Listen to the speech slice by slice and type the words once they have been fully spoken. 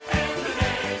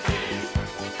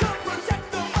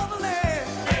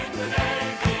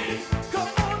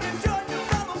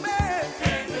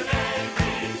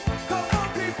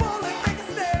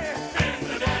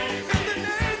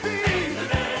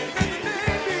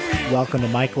Welcome to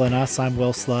Michael and Us. I'm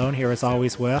Will Sloan, here as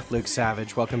always with Luke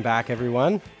Savage. Welcome back,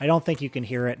 everyone. I don't think you can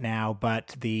hear it now,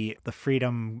 but the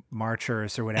Freedom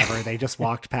Marchers or whatever, they just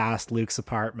walked past Luke's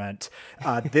apartment.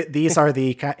 These are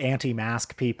the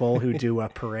anti-mask people who do a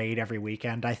parade every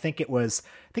weekend. I think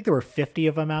there were 50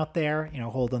 of them out there,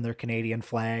 holding their Canadian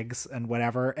flags and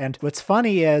whatever. And what's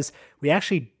funny is we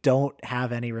actually don't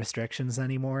have any restrictions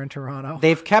anymore in Toronto.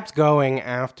 They've kept going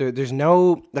after. There's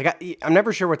no, I'm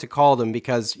never sure what to call them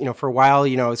because, for a while,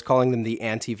 I was calling them the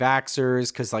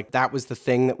anti-vaxxers because that was the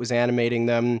thing that was animating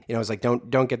them. It was like,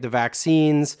 don't get the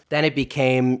vaccines. Then it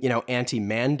became,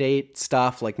 anti-mandate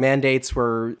stuff. Like mandates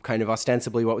were kind of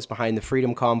ostensibly what was behind the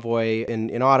Freedom Convoy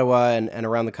in Ottawa and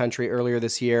around the country earlier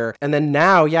this year. And then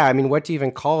now, what do you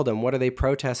even call them? What are they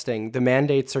protesting? The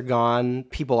mandates are gone.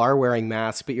 People are wearing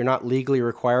masks, but you're not legally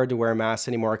required to wear masks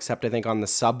anymore, except I think on the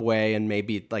subway and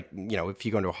maybe if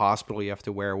you go into a hospital, you have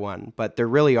to wear one. But there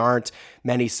really aren't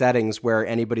many settings where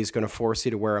anybody's going to force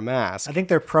you to wear a mask. I think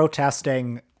they're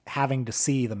protesting having to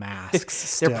see the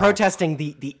masks. They're protesting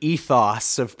the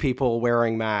ethos of people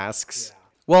wearing masks. Yeah.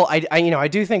 Well, I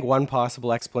do think one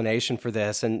possible explanation for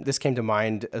this, and this came to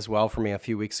mind as well for me a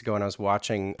few weeks ago when I was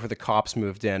watching where the cops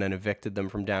moved in and evicted them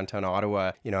from downtown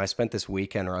Ottawa. I spent this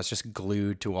weekend where I was just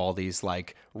glued to all these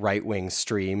right-wing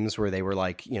streams where they were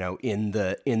in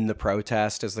the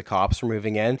protest as the cops were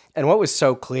moving in. And what was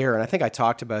so clear, and I think I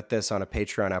talked about this on a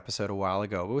Patreon episode a while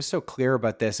ago, what was so clear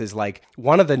about this is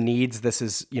one of the needs this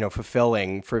is,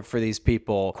 fulfilling for these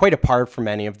people, quite apart from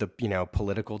any of the,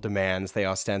 political demands they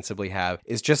ostensibly have,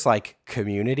 is just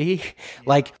community.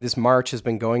 Yeah. This march has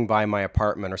been going by my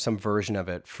apartment or some version of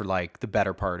it for the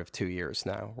better part of 2 years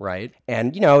now, right?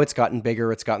 And it's gotten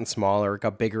bigger, it's gotten smaller, it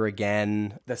got bigger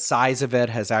again. The size of it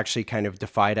has actually kind of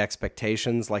defied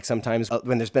expectations. Sometimes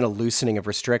when there's been a loosening of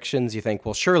restrictions, you think,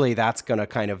 well, surely that's going to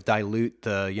kind of dilute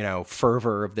the,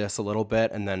 fervor of this a little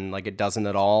bit, and then it doesn't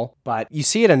at all. But you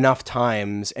see it enough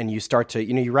times and you start to,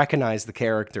 you recognize the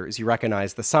characters, you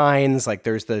recognize the signs,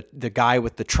 there's the guy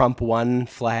with the Trump one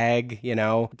flag,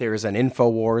 there's an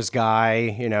InfoWars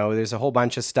guy, there's a whole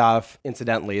bunch of stuff.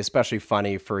 Incidentally, especially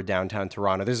funny for downtown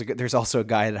Toronto, there's also a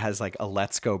guy that has a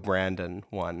Let's Go Brandon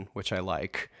one, which I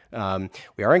like.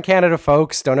 We are in Canada,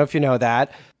 folks. Don't know if you know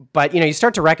that. But, you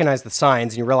start to recognize the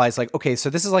signs and you realize okay, so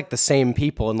this is the same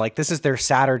people and this is their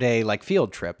Saturday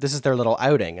field trip. This is their little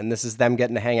outing and this is them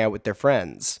getting to hang out with their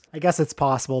friends. I guess it's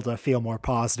possible to feel more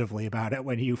positively about it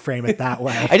when you frame it that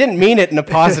way. I didn't mean it in a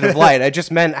positive light. I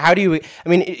just meant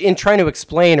in trying to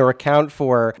explain or account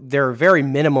for their very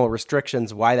minimal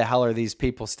restrictions, why the hell are these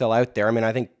people still out there?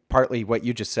 I think partly what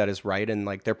you just said is right. And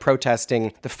they're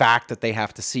protesting the fact that they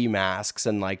have to see masks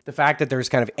and the fact that there's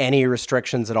kind of any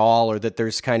restrictions at all, or that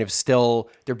there's kind of still,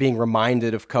 they're being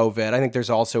reminded of COVID. I think there's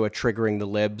also a triggering the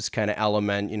libs kind of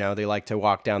element. They like to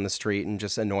walk down the street and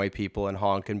just annoy people and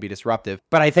honk and be disruptive.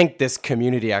 But I think this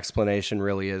community explanation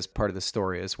really is part of the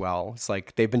story as well. It's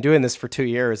they've been doing this for 2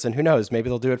 years and who knows, maybe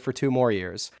they'll do it for 2 more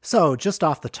years. So just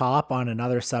off the top on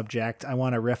another subject, I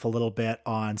want to riff a little bit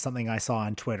on something I saw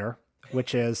on Twitter,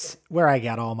 which is where I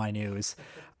get all my news.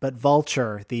 But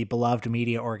Vulture, the beloved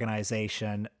media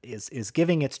organization, is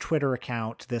giving its Twitter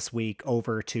account this week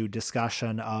over to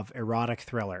discussion of erotic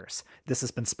thrillers. This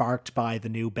has been sparked by the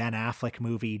new Ben Affleck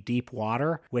movie Deep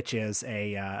Water, which is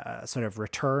a sort of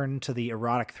return to the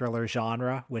erotic thriller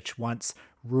genre, which once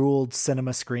ruled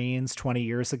cinema screens 20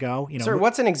 years ago. Sir,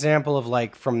 what's an example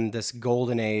of from this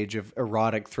golden age of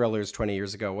erotic thrillers 20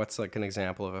 years ago? What's an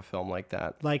example of a film like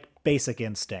that? Basic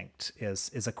Instinct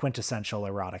is a quintessential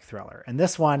erotic thriller. And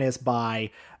this one is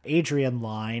by Adrian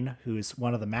Lyne, who's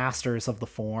one of the masters of the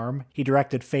form. He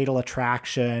directed Fatal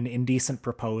Attraction, Indecent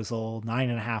Proposal,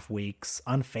 9.5 Weeks,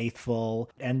 Unfaithful,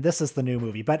 and this is the new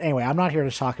movie. But anyway, I'm not here to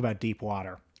talk about Deep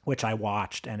Water, which I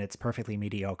watched, and it's perfectly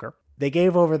mediocre. They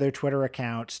gave over their Twitter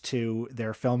account to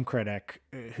their film critic,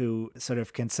 who sort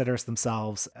of considers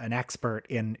themselves an expert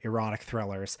in erotic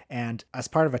thrillers. And as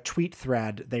part of a tweet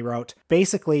thread, they wrote,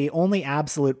 basically, only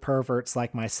absolute perverts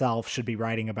like myself should be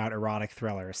writing about erotic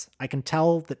thrillers. I can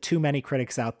tell that too many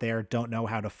critics out there don't know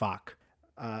how to fuck.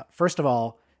 First of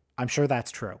all, I'm sure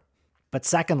that's true. But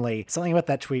secondly, something about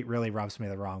that tweet really rubs me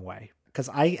the wrong way, because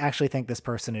I actually think this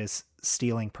person is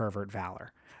stealing pervert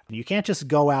valor. You can't just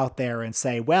go out there and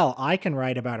say, well, I can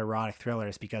write about erotic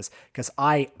thrillers because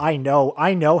I know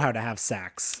how to have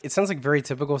sex. It sounds like very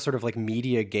typical sort of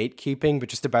media gatekeeping, but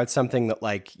just about something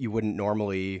that you wouldn't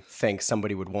normally think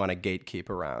somebody would want to gatekeep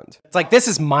around. It's this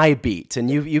is my beat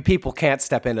and you people can't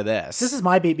step into this. This is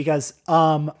my beat because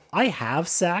I have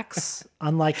sex,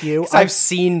 unlike you. I've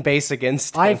seen Basic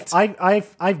Instinct.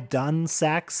 I've done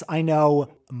sex. I know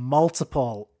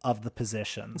multiple of the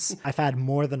positions. I've had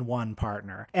more than one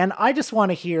partner. And I just want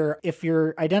to hear, if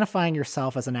you're identifying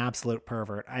yourself as an absolute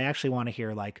pervert, I actually want to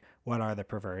hear, like, what are the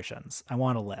perversions? I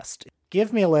want a list.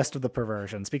 Give me a list of the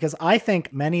perversions, because I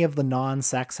think many of the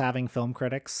non-sex having film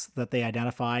critics that they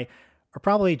identify are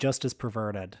probably just as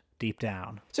perverted deep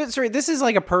down. So sorry, this is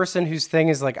like a person whose thing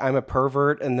is like, I'm a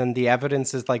pervert, and then the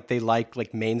evidence is like they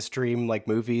like mainstream like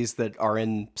movies that are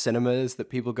in cinemas that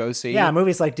people go see. Yeah,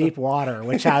 movies like Deep Water,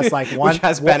 which has like one which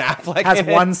has Ben Affleck has in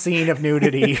it. one scene of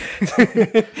nudity.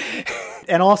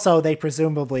 And also, they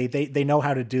presumably they know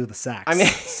how to do the sex. I mean,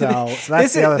 so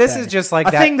that's the other thing. This is just like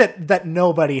a thing that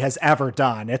nobody has ever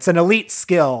done. It's an elite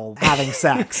skill, having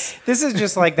sex. This is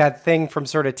just like that thing from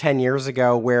sort of 10 years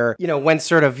ago where, when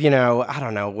sort of, I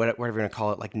don't know, whatever you're going to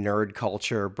call it, like nerd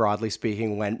culture, broadly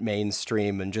speaking, went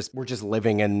mainstream and we're just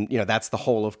living in, that's the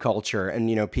whole of culture.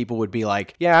 And, people would be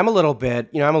like, yeah, I'm a little bit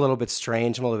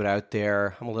strange. I'm a little bit out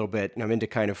there. I'm a little bit, I'm into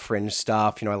kind of fringe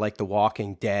stuff. I like The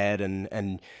Walking Dead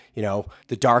and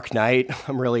The Dark Knight.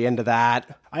 I'm really into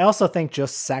that. I also think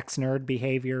just sex nerd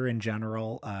behavior in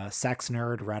general, sex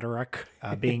nerd rhetoric,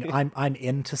 being I'm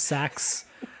into sex.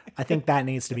 I think that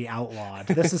needs to be outlawed.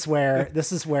 This is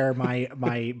where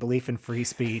my belief in free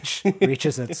speech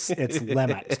reaches its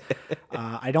limit.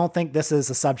 I don't think this is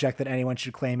a subject that anyone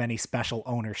should claim any special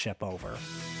ownership over.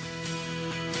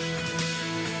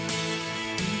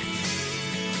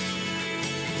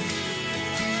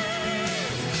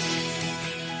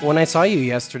 When I saw you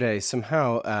yesterday,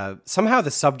 somehow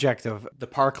the subject of the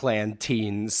Parkland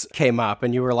teens came up,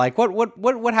 and you were like,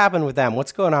 "What happened with them?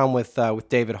 What's going on with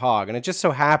David Hogg?" And it just so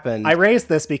happened I raised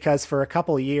this because for a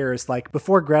couple years, like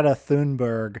before Greta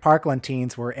Thunberg, Parkland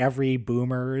teens were every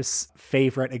boomer's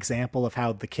favorite example of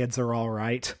how the kids are all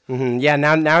right. Mm-hmm. Yeah,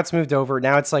 now it's moved over.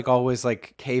 Now it's like always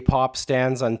like K-pop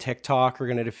stands on TikTok are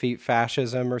going to defeat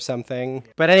fascism or something.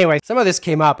 But anyway, some of this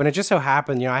came up, and it just so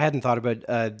happened, I hadn't thought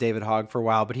about David Hogg for a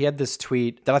while. But he had this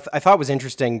tweet that I thought was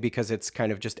interesting because it's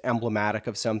kind of just emblematic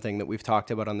of something that we've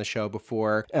talked about on the show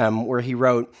before, where he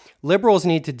wrote, "Liberals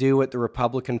need to do what the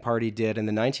Republican Party did in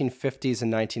the 1950s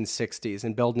and 1960s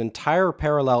and build an entire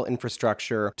parallel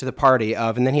infrastructure to the party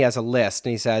of," and then he has a list,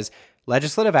 and he says,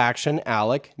 "Legislative action,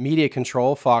 ALEC, media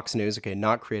control, Fox News," okay,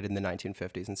 not created in the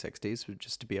 1950s and 60s,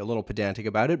 just to be a little pedantic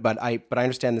about it, but I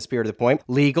understand the spirit of the point.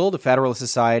 "Legal, the Federalist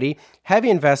Society, heavy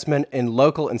investment in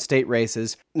local and state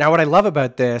races." Now, what I love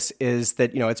about this is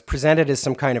that, it's presented as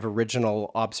some kind of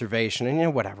original observation,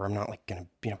 and, whatever, I'm not like going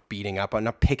to, beating up, I'm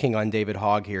not picking on David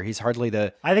Hogg here. He's hardly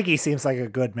the... I think he seems like a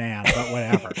good man, but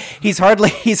whatever. he's hardly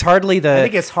the... I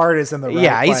think his heart is in the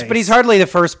right place. But he's hardly the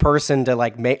first person to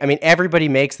like make, everybody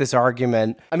makes this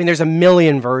argument. There's a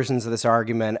million versions of this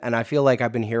argument, and I feel like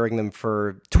I've been hearing them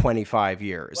for 25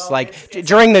 years. Well,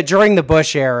 during the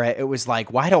Bush era, it was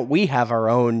like, why don't we have our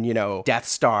own, Death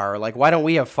Star? Like, why don't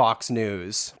we have Fox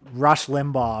News? Rush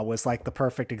Limbaugh was like the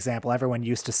perfect example. Everyone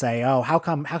used to say, "Oh, how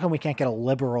come we can't get a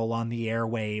liberal on the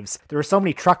airwaves?" There were so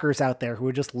many truckers out there who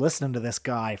were just listening to this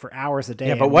guy for hours a day.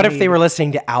 Yeah, but what if they were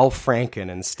listening to Al Franken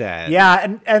instead?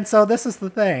 Yeah, and so this is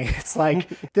the thing. It's like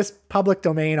this public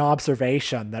domain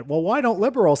observation that, well, why don't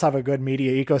liberals have a good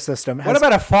media ecosystem? What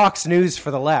about a Fox News for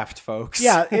the left, folks?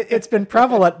 Yeah, it's been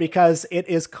prevalent because it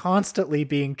is constantly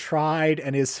being tried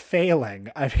and is failing.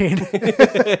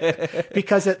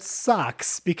 Because it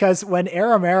sucks. Because when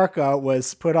Air America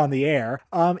was put on the air,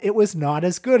 it was not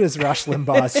as good as Rush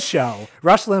Limbaugh's show.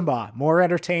 Rush Limbaugh, more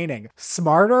entertaining.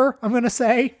 Smarter, I'm going to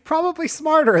say. Probably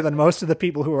smarter than most of the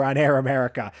people who were on Air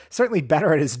America. Certainly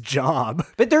better at his job.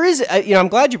 But there is, I'm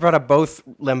glad you brought up both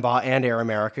Limbaugh and Air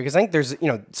America, because I think there's,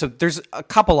 so there's a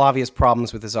couple obvious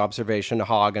problems with this observation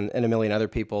Hogg and a million other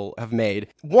people have made.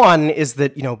 One is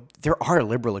that, there are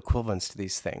liberal equivalents to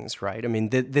these things, right?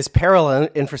 This parallel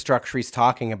infrastructure he's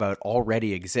talking about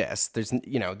already exists. There's,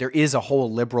 there is a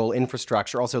whole liberal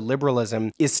infrastructure. Also,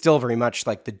 liberalism is still very much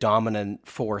like the dominant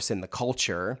force in the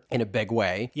culture in a big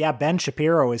way. Yeah, Ben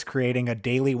Shapiro is creating a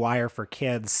Daily Wire for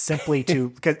kids simply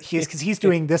because he's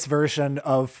doing this version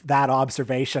of that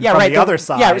observation from the other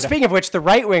side. Yeah, speaking of which, the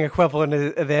right-wing equivalent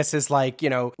of this is like,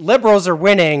 liberals are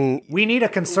winning. We need a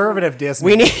conservative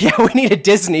Disney. We need a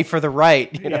Disney for the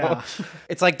right. You know?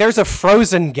 It's like there's a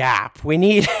Frozen gap. We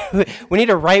need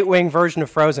a right-wing version of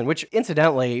Frozen, which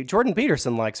incidentally, Jordan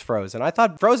Peterson likes Frozen. I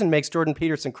thought Frozen makes Jordan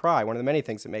Peterson cry. One of the many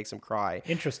things that makes him cry.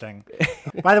 Interesting.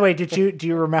 By the way, do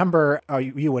you remember? Oh,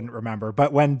 you wouldn't remember,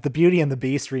 but when the Beauty and the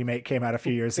Beast remake came out a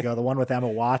few years ago, the one with Emma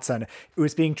Watson, it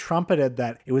was being trumpeted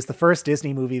that it was the first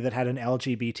Disney movie that had an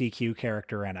LGBTQ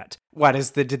character in it.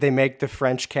 Did they make the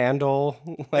French candle?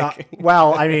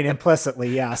 Well, I mean,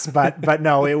 implicitly, yes, but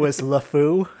no, it was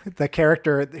LeFou, the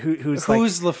character who's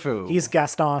LeFou? He's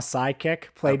Gaston's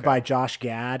sidekick, played by Josh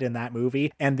Gad in that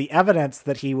movie. And the evidence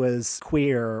that he was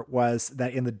queer was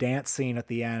that in the dance scene at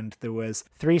the end, there was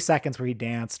 3 seconds where he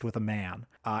danced with a man.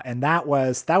 And that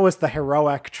was the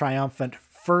heroic, triumphant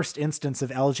first instance of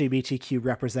LGBTQ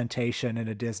representation in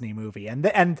a Disney movie.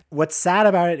 And what's sad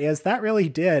about it is that really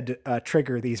did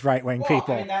trigger these right-wing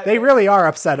people. I mean, they really are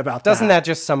upset about that. Doesn't that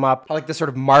just sum up how, like, the sort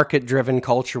of market-driven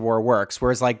culture war works?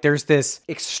 Whereas, like, there's this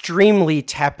extremely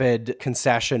tepid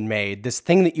concession made, this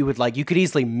thing that you could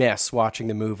easily miss watching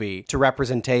the movie, to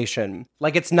representation.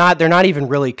 Like, they're not even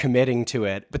really committing to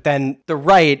it. But then the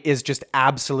right is just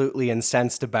absolutely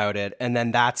incensed about it. And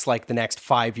then that's like the next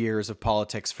 5 years of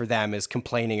politics for them is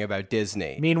complaining about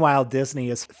Disney. Meanwhile, Disney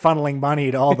is funneling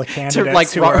money to all the candidates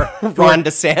like Ron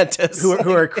DeSantis,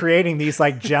 who are creating these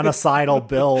like genocidal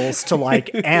bills to like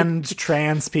end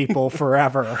trans people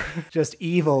forever. Just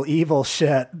evil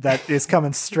shit that is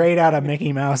coming straight out of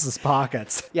Mickey Mouse's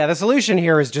pockets. Yeah, the solution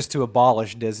here is just to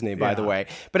abolish Disney, by the way.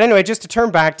 But anyway, just to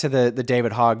turn back to the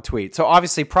David Hogg tweet. So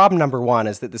obviously, problem number one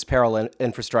is that this parallel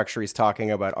infrastructure he's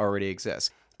talking about already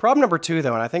exists. Problem number two,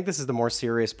 though, and I think this is the more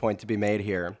serious point to be made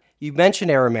here. You mentioned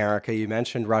Air America, you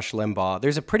mentioned Rush Limbaugh.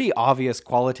 There's a pretty obvious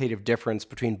qualitative difference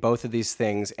between both of these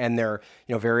things and their,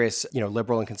 various,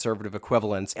 liberal and conservative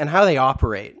equivalents and how they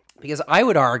operate. Because I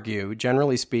would argue,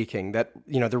 generally speaking, that,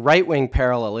 the right-wing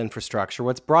parallel infrastructure,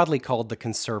 what's broadly called the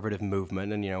conservative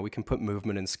movement, and, we can put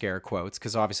movement in scare quotes,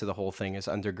 because obviously the whole thing is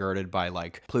undergirded by,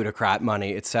 like, plutocrat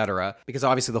money, etc. Because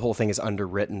obviously the whole thing is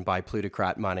underwritten by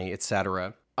plutocrat money,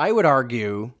 etc. I would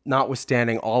argue,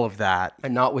 notwithstanding all of that,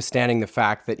 and notwithstanding the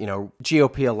fact that,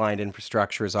 GOP-aligned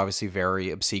infrastructure is obviously very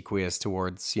obsequious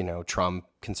towards, Trump,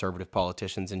 conservative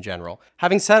politicians in general.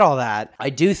 Having said all that, I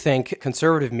do think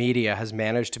conservative media has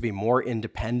managed to be more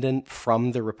independent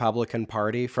from the Republican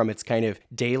Party, from its kind of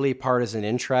daily partisan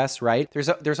interests, right?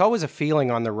 There's always a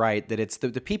feeling on the right that it's the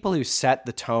people who set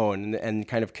the tone and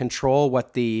kind of control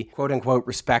what the quote-unquote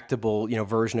respectable,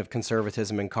 version of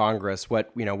conservatism in Congress,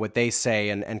 what they say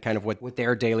and kind of what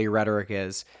their daily rhetoric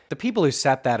is. The people who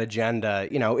set that agenda,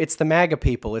 it's the MAGA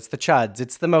people, it's the chuds,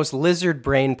 it's the most lizard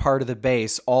brain part of the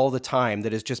base all the time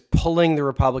that is just pulling the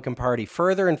Republican Party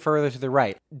further and further to the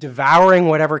right, devouring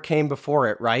whatever came before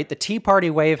it, right? The Tea Party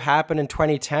wave happened in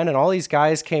 2010, and all these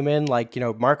guys came in, like,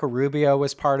 Marco Rubio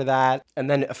was part of that. And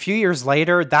then a few years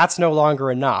later, that's no longer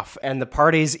enough, and the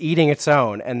party's eating its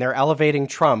own, and they're elevating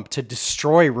Trump to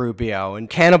destroy Rubio and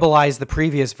cannibalize the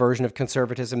previous version of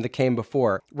conservatism that came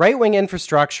before. Right-wing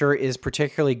infrastructure is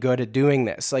particularly good at doing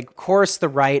this. Like, of course, the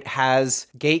right has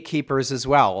gatekeepers as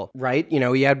well, right?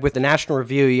 You had with the National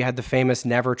Review, you had the famous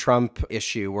Never Trump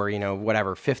issue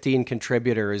where, 15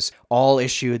 contributors all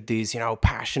issued these,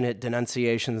 passionate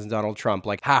denunciations of Donald Trump.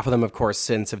 Like, half of them, of course,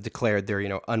 since have declared their,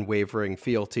 unwavering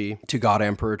fealty to God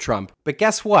Emperor Trump. But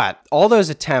guess what? All those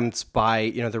attempts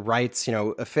by, the right's,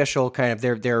 official kind of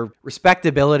their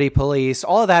respectability police,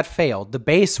 all of that failed. The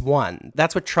base won.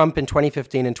 That's what Trump in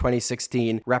 2015 and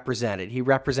 2016 represented. He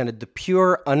represented the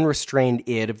pure, unrestrained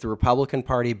id of the Republican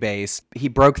Party base. He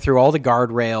broke through all the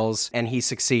guardrails and he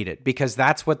succeeded because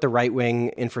that's what the right-wing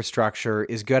infrastructure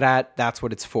is good at. That's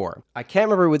what it's for. I can't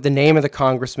remember what the name of the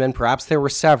congressman, perhaps there were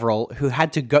several, who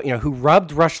had to go, who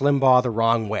rubbed Rush Limbaugh the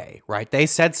wrong way, right? They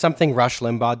said something Rush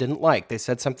Limbaugh didn't like. They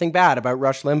said something bad about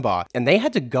Rush Limbaugh, and they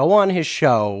had to go on his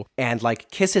show and, like,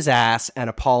 kiss his ass and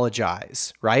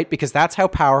apologize, right? Because that's how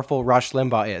powerful Rush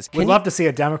Limbaugh is. We'd love to see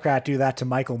a Democrat do that to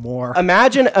Michael Moore.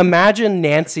 Imagine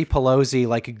Nancy Pelosi,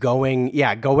 like, going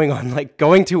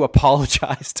to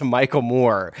apologize to Michael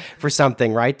Moore for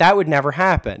something, right? That would never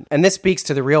happen. And this speaks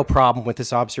to the real problem with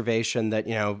this observation that,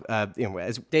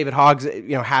 as David Hogg,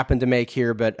 happened to make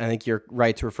here, but I think you're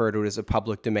right to refer to it as a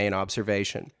public domain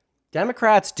observation.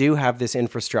 Democrats do have this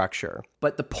infrastructure,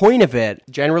 but the point of it,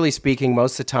 generally speaking,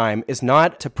 most of the time, is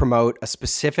not to promote a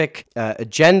specific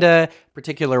agenda,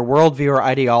 particular worldview or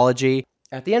ideology.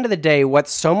 At the end of the day, what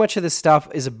so much of this stuff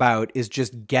is about is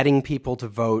just getting people to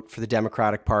vote for the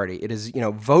Democratic Party. It is,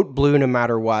 vote blue no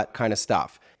matter what kind of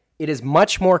stuff. It is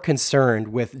much more concerned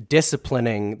with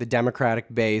disciplining the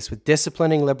Democratic base, with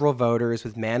disciplining liberal voters,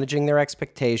 with managing their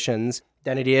expectations.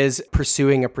 than it is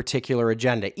pursuing a particular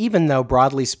agenda, even though,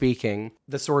 broadly speaking,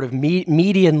 the sort of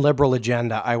median liberal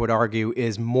agenda, I would argue,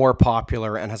 is more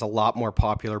popular and has a lot more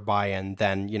popular buy-in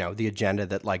than, the agenda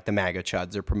that like the MAGA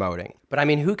chuds are promoting. But I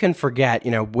mean, who can forget,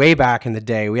 way back in the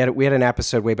day, we had an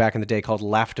episode way back in the day called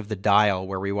Left of the Dial,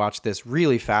 where we watched this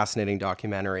really fascinating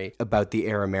documentary about the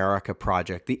Air America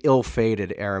project, the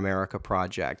ill-fated Air America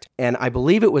project. And I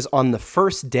believe it was on the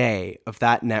first day of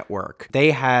that network,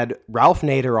 they had Ralph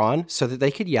Nader on so that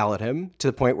they could yell at him to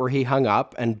the point where he hung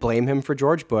up and blame him for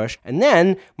George Bush. And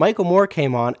then Michael Moore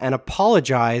came on and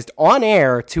apologized on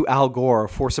air to Al Gore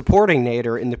for supporting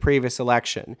Nader in the previous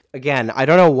election. Again, I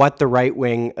don't know what the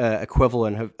right-wing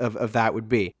equivalent of that would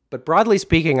be. But broadly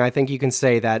speaking, I think you can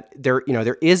say that there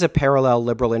is a parallel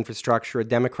liberal infrastructure, a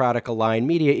democratic aligned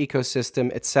media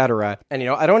ecosystem, etc. And I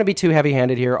don't want to be too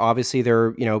heavy-handed here. Obviously,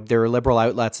 there are liberal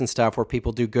outlets and stuff where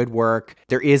people do good work.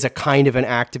 There is a kind of an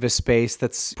activist space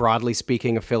that's broadly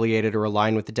speaking affiliated or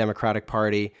aligned with the Democratic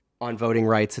Party on voting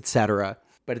rights, etc.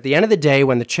 But at the end of the day,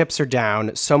 when the chips are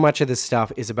down, so much of this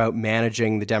stuff is about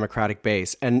managing the Democratic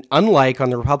base. And unlike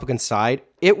on the Republican side,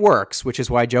 it works, which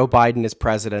is why Joe Biden is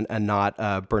president and not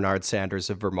Bernard Sanders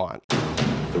of Vermont.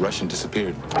 The Russian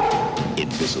disappeared.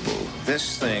 Invisible.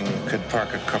 This thing could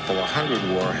park a couple of hundred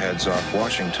warheads off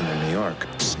Washington and New York.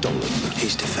 Stolen.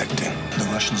 He's defecting.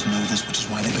 The Russians know this, which is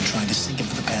why they've been trying to sink him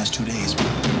for the past 2 days.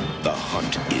 The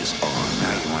hunt is on.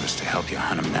 Now you want us to help you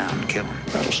hunt him down and kill him.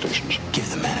 Battle stations. Give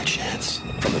the man a chance.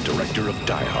 From the director of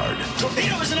Die Hard.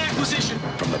 Torpedo is an acquisition.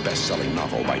 From the best-selling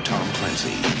novel by Tom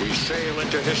Clancy. We sail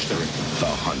into history. The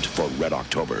Hunt for Red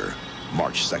October.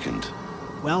 March 2nd.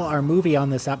 Well, our movie on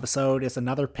this episode is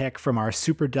another pick from our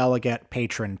Superdelegate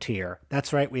patron tier.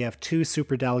 That's right, we have 2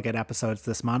 Superdelegate episodes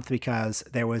this month because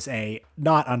there was a,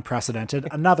 not unprecedented,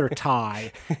 another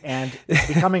tie. And it's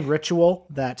becoming ritual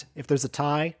that if there's a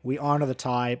tie, we honor the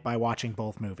tie by watching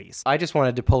both movies. I just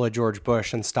wanted to pull a George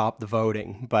Bush and stop the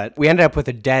voting, but we ended up with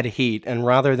a dead heat. And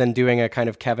rather than doing a kind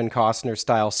of Kevin Costner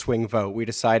style swing vote, we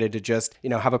decided to just,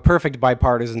 have a perfect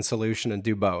bipartisan solution and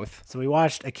do both. So we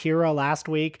watched Akira last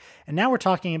week, and now we're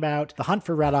talking about The Hunt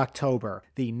for Red October,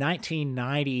 the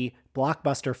 1990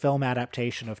 blockbuster film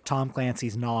adaptation of Tom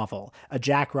Clancy's novel, a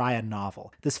Jack Ryan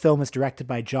novel. This film is directed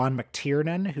by John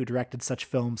McTiernan, who directed such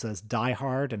films as Die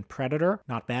Hard and Predator.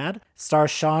 Not bad.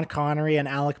 Stars Sean Connery and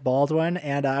Alec Baldwin,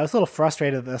 and I was a little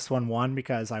frustrated that this one won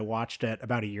because I watched it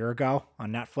about a year ago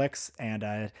on Netflix,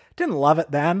 and didn't love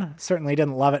it then. Certainly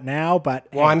didn't love it now, but...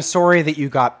 Well, I'm sorry that you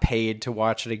got paid to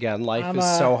watch it again. Life is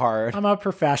so hard. I'm a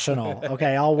professional.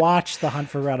 Okay, I'll watch The Hunt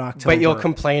for Red October. But you'll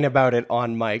complain about it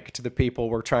on mic to the people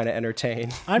we're trying to entertain.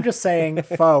 I'm just saying,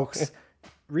 folks,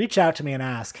 reach out to me and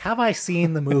ask, have I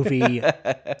seen the movie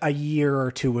a year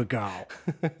or 2 ago?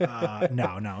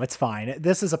 No, it's fine.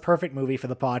 This is a perfect movie for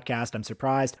the podcast. I'm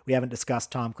surprised we haven't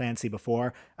discussed Tom Clancy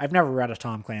before. I've never read a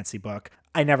Tom Clancy book.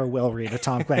 I never will read a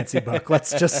Tom Clancy book.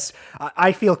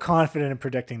 I feel confident in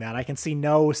predicting that. I can see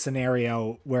no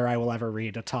scenario where I will ever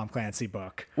read a Tom Clancy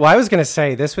book. Well, I was going to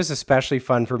say, this was especially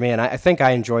fun for me, and I think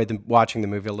I enjoyed watching the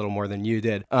movie a little more than you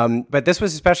did. But this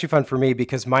was especially fun for me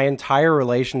because my entire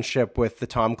relationship with the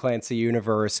Tom Clancy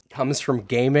universe comes from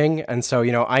gaming. And so,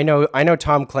 I know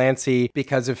Tom Clancy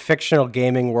because of fictional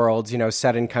gaming worlds,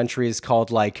 set in countries called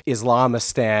like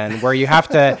Islamistan, where you have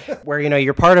to,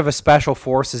 you're part of a special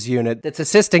forces unit that's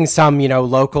assisting some,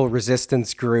 local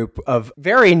resistance group of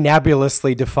very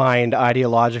nebulously defined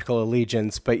ideological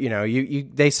allegiance, but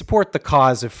they support the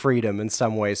cause of freedom in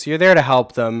some way. So you're there to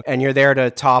help them, and you're there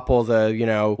to topple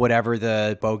the, whatever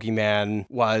the bogeyman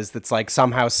was that's like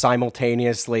somehow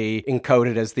simultaneously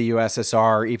encoded as the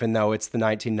USSR, even though it's the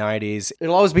 1990s.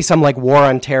 It'll always be some like war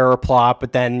on terror plot,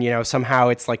 but then, somehow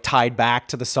it's like tied back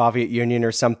to the Soviet Union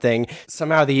or something.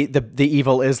 Somehow the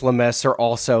evil Islamists are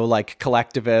also like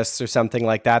collectivists or something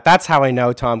like that. That's how I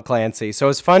know Tom Clancy. So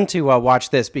it's fun to watch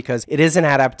this because it is an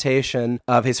adaptation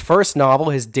of his first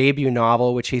novel, his debut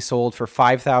novel, which he sold for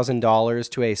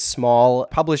 $5,000 to a small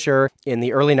publisher in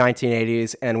the early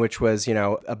 1980s, and which was,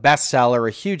 a bestseller,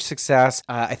 a huge success.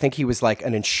 I think he was like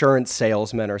an insurance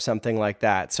salesman or something like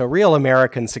that. So real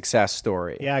American success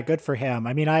story. Yeah, good for him.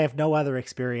 I mean, I have no other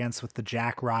experience with the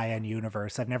Jack Ryan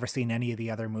universe. I've never seen any of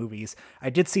the other movies. I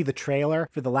did see the trailer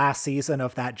for the last season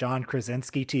of that John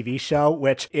Krasinski TV show,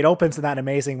 which it opens in that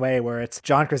amazing way where it's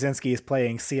John Krasinski is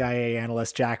playing CIA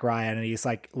analyst Jack Ryan, and he's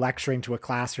like lecturing to a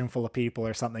classroom full of people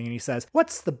or something, and he says,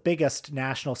 what's the biggest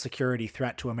national security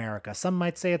threat to America? Some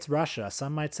might say it's Russia.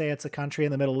 Some might say it's a country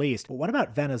in the Middle East. But what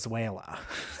about Venezuela?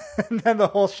 And then the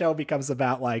whole show becomes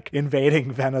about like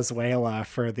invading Venezuela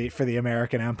for the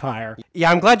American Empire.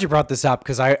 Yeah, I'm glad you brought this up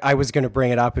because I was going to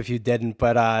bring it up if you didn't,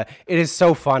 but it is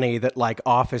so funny that like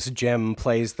Office Jim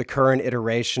plays the current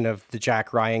iteration of the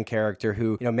Jack Ryan character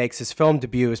who, makes his film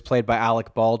debut, is played by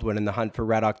Alec Baldwin in The Hunt for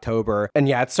Red October. And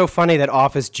yeah, it's so funny that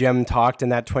Office Jim talked in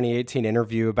that 2018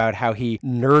 interview about how he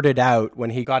nerded out when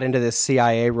he got into this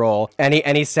CIA role. And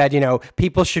he said,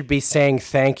 people should be saying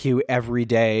thank you every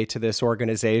day to this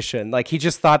organization. Like he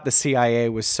just thought the CIA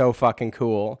was so fucking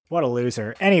cool. What a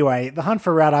loser. Anyway, The Hunt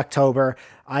for Red October,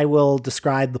 I will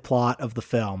describe the plot of the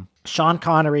film. Sean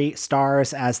Connery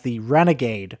stars as the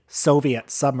renegade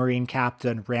Soviet submarine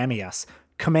captain Ramius,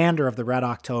 commander of the Red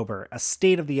October, a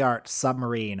state-of-the-art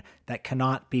submarine that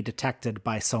cannot be detected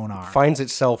by sonar. Finds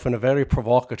itself in a very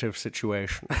provocative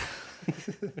situation.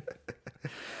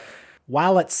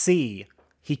 While at sea,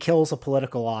 he kills a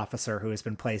political officer who has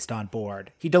been placed on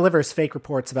board. He delivers fake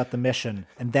reports about the mission,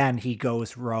 and then he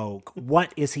goes rogue.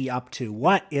 What is he up to?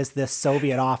 What is this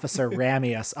Soviet officer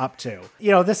Ramius up to?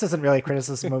 This isn't really a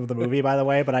criticism of the movie, by the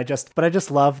way, but I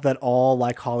just love that all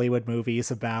like Hollywood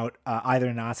movies about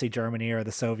either Nazi Germany or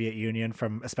the Soviet Union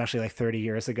from especially like 30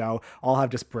 years ago all have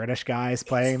just British guys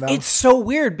playing them. It's so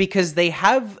weird because they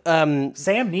have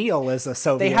Sam Neill is a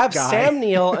Soviet guy. They have Sam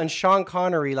Neill and Sean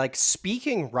Connery like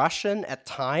speaking Russian at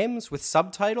times with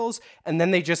subtitles, and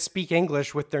then they just speak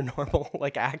English with their normal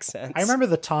like accents. I remember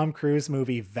the Tom Cruise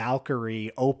movie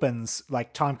Valkyrie opens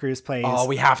like Tom Cruise plays. Oh,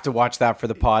 we have to watch that for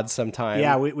the pod sometime.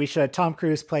 Yeah, we should. Tom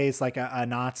Cruise plays like a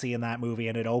Nazi in that movie,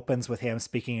 and it opens with him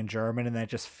speaking in German, and then it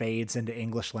just fades into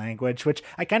English language, which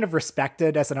I kind of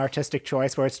respected as an artistic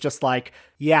choice, where it's just like,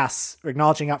 yes,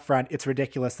 acknowledging up front, it's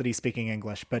ridiculous that he's speaking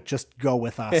English, but just go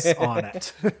with us on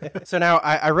it. So now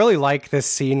I really like this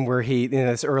scene where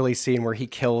this early scene where he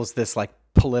kills this like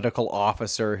political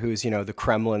officer who's, the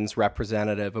Kremlin's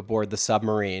representative aboard the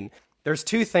submarine. There's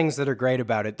two things that are great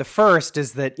about it. The first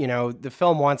is that, the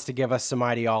film wants to give us some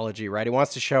ideology, right? It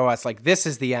wants to show us, like, this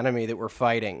is the enemy that we're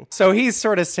fighting. So he's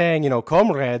sort of saying,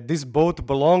 comrade, this boat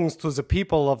belongs to the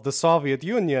people of the Soviet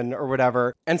Union or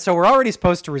whatever. And so we're already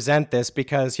supposed to resent this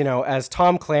because, as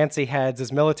Tom Clancy heads,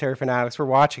 as military fanatics, we're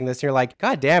watching this and you're like,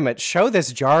 God damn it, show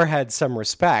this jarhead some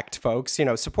respect, folks.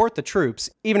 Support the troops,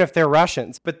 even if they're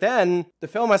Russians. But then the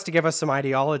film has to give us some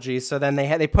ideology. So then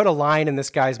they put a line in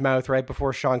this guy's mouth right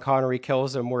before Sean Connery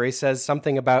kills him where he says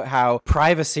something about how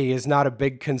privacy is not a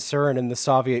big concern in the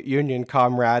Soviet Union,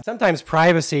 comrade. Sometimes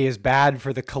privacy is bad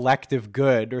for the collective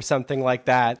good or something like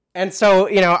that. And so,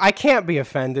 I can't be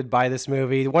offended by this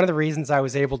movie. One of the reasons I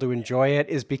was able to enjoy it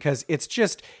is because it's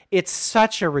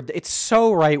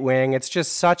so right wing. It's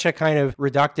just such a kind of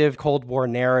reductive Cold War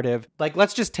narrative. Like,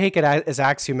 let's just take it as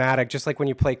axiomatic, just like when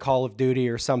you play Call of Duty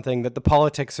or something, that the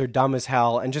politics are dumb as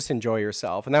hell and just enjoy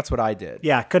yourself. And that's what I did.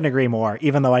 Yeah, couldn't agree more,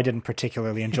 even though I didn't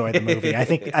particularly enjoy the movie. I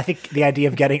think the idea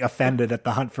of getting offended at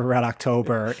The Hunt for Red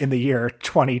October in the year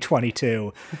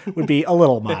 2022 would be a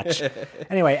little much.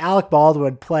 Anyway, Alec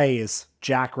Baldwin plays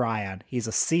Jack Ryan. He's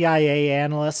a CIA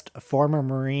analyst, a former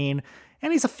Marine,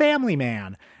 and he's a family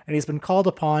man, and he's been called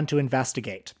upon to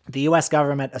investigate. The U.S.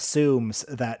 government assumes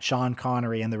that Sean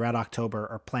Connery and the Red October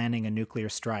are planning a nuclear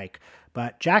strike,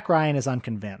 but Jack Ryan is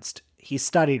unconvinced. He's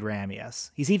studied Ramius.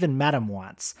 He's even met him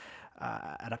once.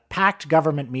 At a packed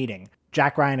government meeting,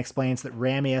 Jack Ryan explains that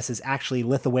Ramius is actually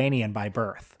Lithuanian by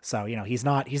birth. So, he's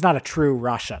not a true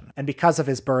Russian. And because of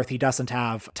his birth, he doesn't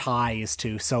have ties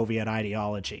to Soviet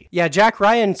ideology. Yeah, Jack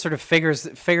Ryan sort of figures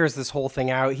this whole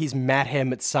thing out. He's met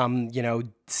him at some,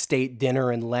 state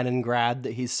dinner in Leningrad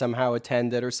that he's somehow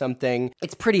attended or something.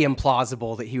 It's pretty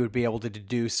implausible that he would be able to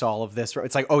deduce all of this.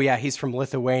 It's like, oh yeah, he's from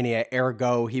Lithuania,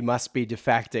 ergo he must be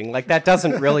defecting. Like, that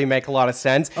doesn't really make a lot of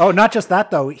sense. Oh, not just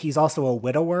that though. He's also a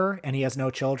widower and he has no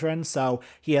children, so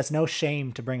he has no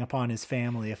shame to bring upon his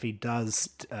family if he does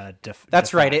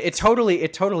That's right. It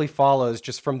totally follows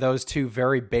just from those two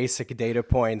very basic data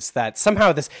points that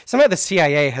somehow the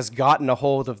CIA has gotten a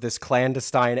hold of this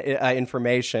clandestine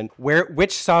information,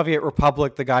 which Soviet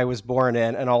republic the guy was born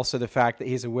in, and also the fact that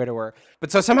he's a widower.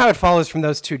 But so somehow it follows from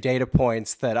those two data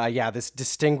points that this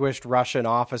distinguished Russian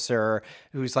officer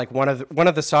who's like one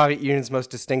of the Soviet Union's most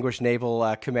distinguished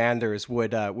naval commanders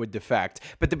would defect.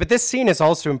 But this scene is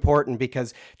also important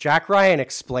because Jack Ryan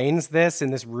explains this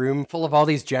in this room full of all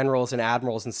these generals and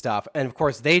admirals and stuff, and of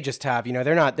course they just have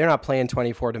they're not playing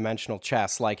 24-dimensional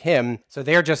chess like him, so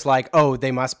they're just like, oh,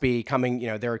 they must be coming,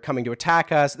 they're coming to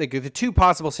attack us. The two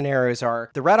possible scenarios are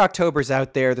the Red October's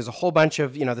out there. There's a whole bunch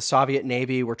of the Soviet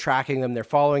Navy. We're tracking them. They're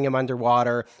following him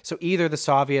underwater. So either the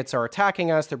Soviets are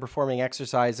attacking us, they're performing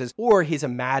exercises, or he's a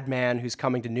madman who's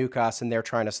coming to nuke us and they're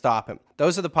trying to stop him.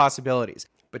 Those are the possibilities.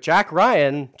 But Jack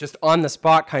Ryan just on the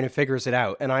spot kind of figures it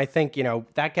out. And I think,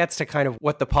 that gets to kind of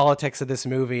what the politics of this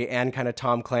movie and kind of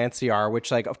Tom Clancy are,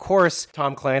 which, like, of course,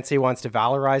 Tom Clancy wants to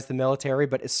valorize the military,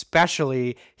 but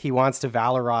especially he wants to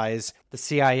valorize the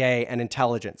CIA and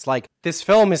intelligence. Like, this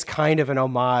film is kind of an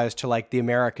homage to, like, the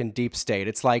American deep state.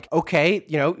 It's like, okay,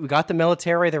 we got the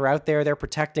military, they're out there, they're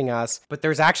protecting us, but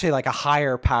there's actually, like, a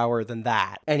higher power than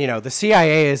that. And, the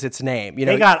CIA is its name.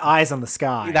 They got eyes on the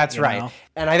sky. That's right.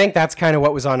 And I think that's kind of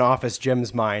what was on Office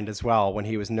Jim's mind as well when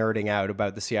he was nerding out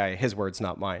about the CIA. His words,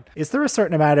 not mine. Is there a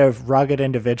certain amount of rugged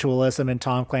individualism in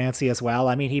Tom Clancy as well?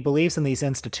 I mean, he believes in these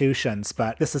institutions,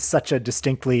 but this is such a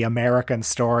distinctly American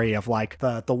story of, like,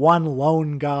 the one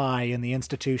lone guy in the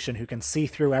institution who can see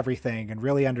through everything and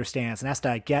really understands and has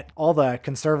to get all the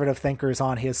conservative thinkers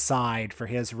on his side for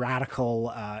his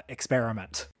radical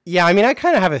experiment. Yeah, I mean, I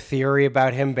kind of have a theory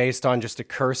about him based on just a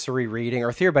cursory reading, or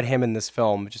a theory about him in this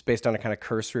film, just based on a kind of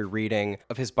cursory reading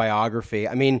of his biography.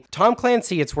 I mean, Tom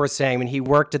Clancy, it's worth saying, he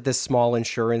worked at this small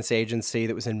insurance agency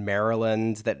that was in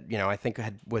Maryland that, I think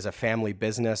was a family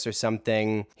business or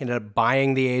something. He ended up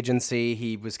buying the agency.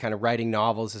 He was kind of writing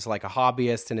novels as like a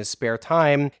hobbyist in his spare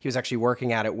time. He was actually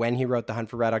working at it when he wrote The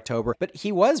Hunt for Red October. But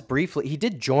he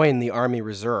did join the Army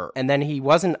Reserve. And then he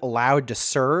wasn't allowed to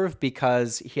serve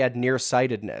because he had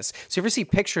nearsightedness. So if you ever see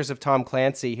pictures of Tom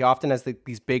Clancy, he often has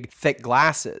these big, thick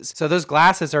glasses. So those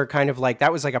glasses are kind of like,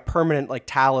 that was like a permanent like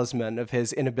talisman of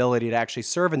his inability to actually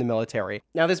serve in the military.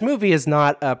 Now, this movie is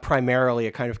not primarily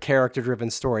a kind of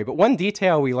character-driven story, but one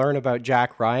detail we learn about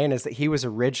Jack Ryan is that he was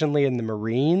originally in the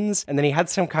Marines, and then he had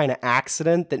some kind of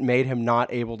accident that made him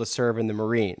not able to serve in the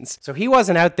Marines. So he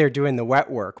wasn't out there doing the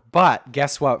wet work. But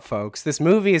guess what, folks? This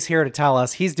movie is here to tell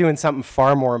us he's doing something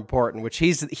far more important, which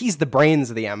he's the brains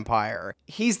of the empire.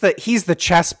 He's the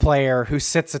chess player who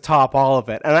sits atop all of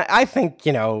it. And I think,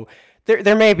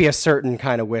 there may be a certain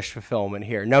kind of wish fulfillment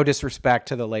here. No disrespect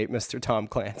to the late Mr. Tom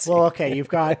Clancy. Well, okay, you've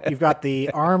got the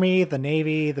Army, the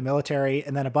Navy, the military,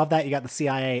 and then above that you got the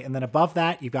CIA, and then above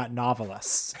that you've got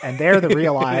novelists, and they're the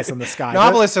real eyes in the sky.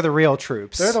 Novelists are the real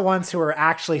troops. They're the ones who are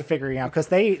actually figuring out, because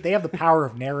they have the power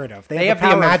of narrative. They have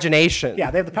the imagination. They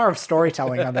have the power of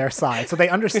storytelling on their side, so they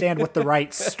understand what the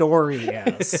right story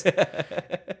is.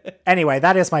 Anyway,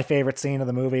 that is my favorite scene of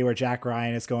the movie where Jack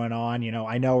Ryan is going on.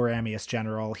 I know Ramius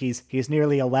General. He's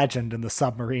nearly a legend in the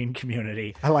submarine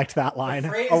community. I liked that line.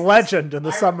 A legend in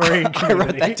the submarine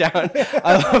community. I wrote that down.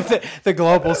 I love the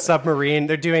global submarine.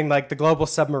 They're doing like the global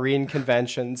submarine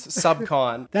conventions,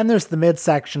 SubCon. Then there's the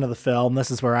midsection of the film. This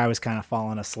is where I was kind of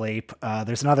falling asleep.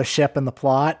 There's another ship in the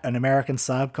plot, an American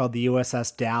sub called the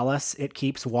USS Dallas. It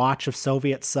keeps watch of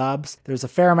Soviet subs. There's a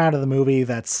fair amount of the movie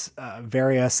that's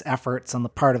various efforts on the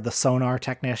part of the sonar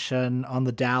technician on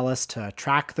the Dallas to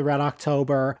track the Red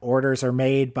October. Orders are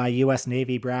made by U.S.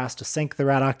 Navy brass to sink the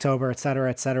Red October, etc.,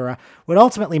 etc. What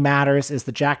ultimately matters is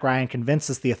that Jack Ryan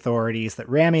convinces the authorities that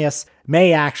Ramius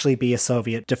may actually be a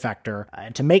Soviet defector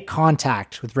and to make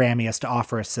contact with Ramius to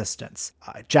offer assistance.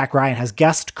 Jack Ryan has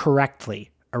guessed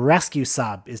correctly. A rescue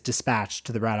sub is dispatched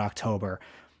to the Red October.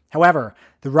 However,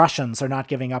 the Russians are not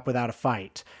giving up without a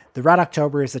fight. The Red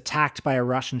October is attacked by a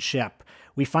Russian ship.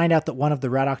 We find out that one of the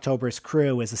Red October's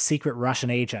crew is a secret Russian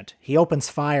agent. He opens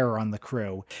fire on the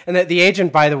crew. And the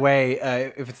agent, by the way,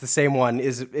 if it's the same one,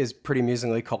 is pretty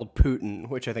amusingly called Putin,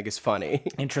 which I think is funny.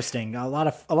 Interesting. A lot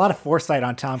of foresight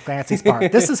on Tom Clancy's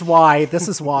part. This is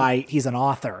why he's an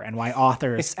author and why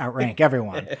authors outrank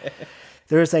everyone.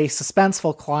 There's a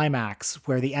suspenseful climax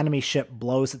where the enemy ship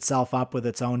blows itself up with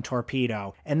its own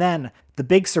torpedo. And then the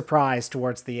big surprise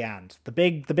towards the end, the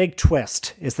big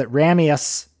twist is that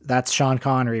Ramius, that's Sean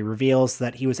Connery, reveals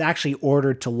that he was actually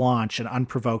ordered to launch an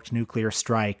unprovoked nuclear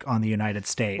strike on the United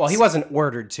States. Well, he wasn't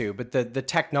ordered to, but the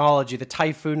technology, the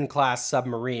Typhoon class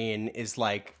submarine is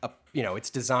like it's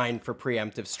designed for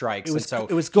preemptive strikes.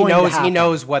 He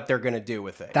knows what they're going to do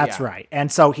with it. That's right. And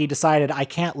so he decided, I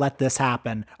can't let this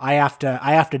happen. I have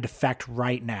to defect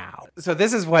right now. So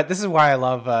this is why I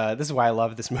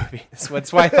love this movie.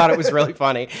 That's why I thought it was really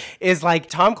funny. Is like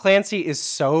Tom Clancy is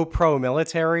so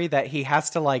pro-military that he has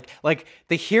to like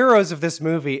the heroes of this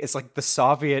movie is like the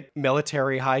Soviet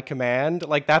military high command.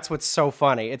 Like that's what's so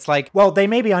funny. It's like, well, they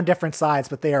may be on different sides,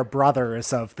 but they are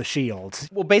brothers of the Shield.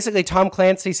 Well, basically Tom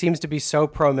Clancy seems to be so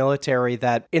pro-military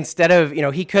that instead of,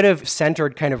 he could have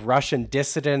centered kind of Russian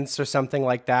dissidents or something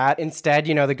like that. Instead,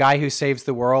 the guy who saves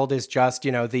the world is just,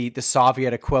 the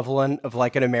Soviet equivalent of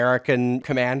like an American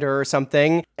commander or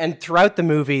something. And throughout the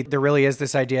movie, there really is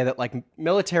this idea that like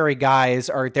military guys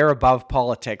they're above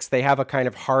politics. They have a kind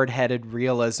of hard-headed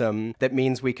realism that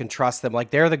means we can trust them.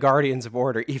 Like they're the guardians of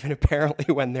order, even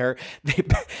apparently when they're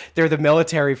the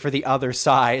military for the other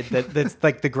side that's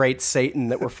like the great Satan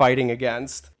that we're fighting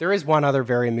against. There is one other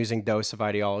very amusing dose of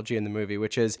ideology in the movie,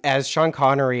 which is as Sean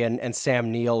Connery and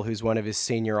Sam Neill, who's one of his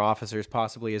senior officers,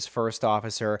 possibly his first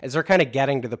officer, as they're kind of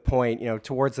getting to the point,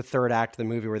 towards the third act of the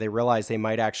movie where they realize they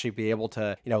might actually be able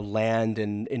to, land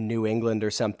in New England or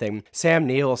something, Sam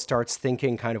Neill starts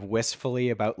thinking kind of wistfully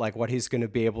about like what he's going to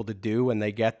be able to do when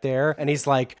they get there. And he's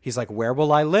like, where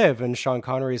will I live? And Sean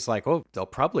Connery's like, oh, they'll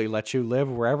probably let you live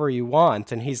wherever you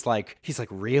want. And he's like,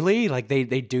 really? Like they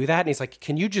do that? And he's like,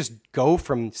 can you just go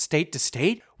from state to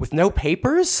state with no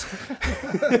papers?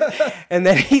 And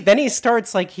then he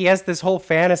starts like, he has this whole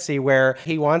fantasy where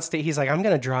he's like, I'm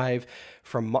going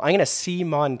to see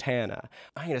Montana.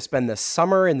 I'm going to spend the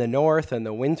summer in the north and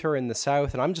the winter in the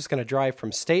south, and I'm just going to drive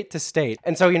from state to state.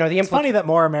 And so, it's funny that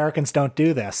more Americans don't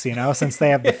do this, since they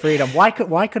have the freedom. Why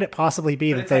could it possibly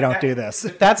be that they don't do this?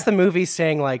 That's the movie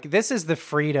saying, like, this is the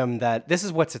freedom this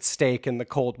is what's at stake in the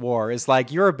Cold War, is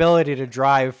like your ability to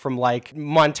drive from like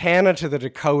Montana to the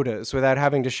Dakotas without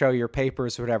having to show your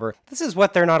papers or whatever. This is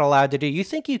what they're not allowed to do. You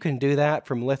think you can do that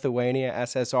from Lithuania,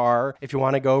 SSR, if you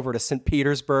want to go over to St.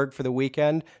 Petersburg for the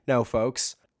weekend? No,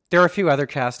 folks. There are a few other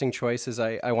casting choices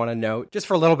I want to note. Just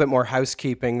for a little bit more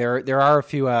housekeeping, there are a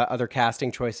few other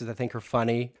casting choices I think are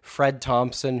funny. Fred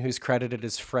Thompson, who's credited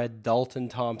as Fred Dalton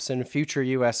Thompson, future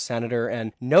U.S. Senator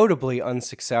and notably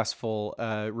unsuccessful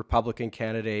Republican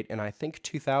candidate in, I think,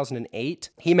 2008.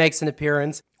 He makes an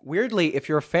appearance. Weirdly, if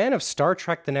you're a fan of Star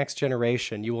Trek The Next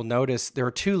Generation, you will notice there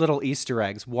are two little Easter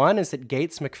eggs. One is that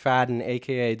Gates McFadden,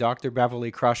 a.k.a. Dr. Beverly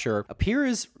Crusher,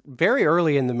 appears very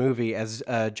early in the movie as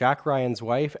Jack Ryan's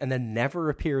wife and then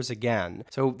never appears again.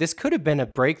 So this could have been a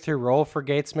breakthrough role for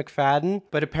Gates McFadden,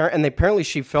 but apparently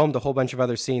she filmed a whole bunch of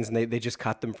other scenes and they just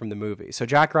cut them from the movie. So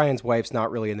Jack Ryan's wife's not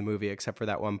really in the movie except for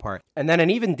that one part. And then an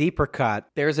even deeper cut,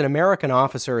 there's an American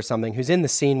officer or something who's in the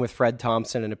scene with Fred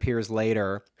Thompson and appears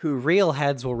later, who real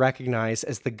heads will recognize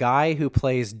as the guy who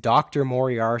plays Dr.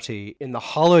 Moriarty in the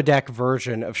holodeck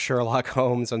version of Sherlock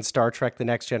Holmes on Star Trek The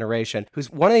Next Generation, who's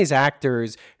one of these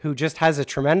actors who just has a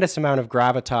tremendous amount of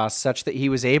gravitas such that he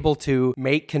was able to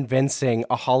make convincing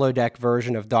a holodeck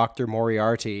version of Dr.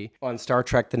 Moriarty on Star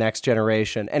Trek The Next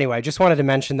Generation. Anyway, I just wanted to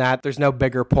mention that. There's no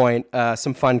bigger point.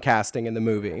 Some fun casting in the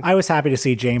movie. I was happy to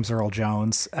see James Earl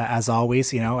Jones, as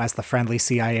always, as the friendly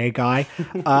CIA guy.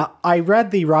 I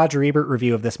read the Roger Ebert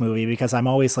review of this movie because I'm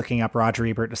always looking up Roger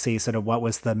Ebert to see sort of what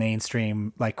was the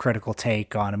mainstream like critical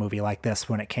take on a movie like this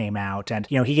when it came out. And,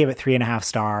 he gave it 3.5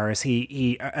 stars.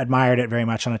 He admired it very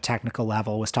much on a technical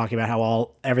level, was talking about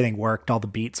how everything worked, all the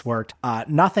beats worked.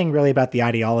 Nothing really about the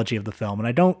ideology of the film. And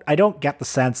I don't get the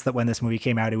sense that when this movie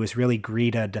came out, it was really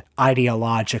greeted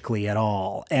ideologically at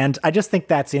all. And I just think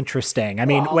that's interesting. I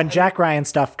mean, when Jack Ryan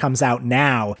stuff comes out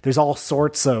now, there's all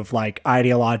sorts of like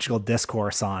ideological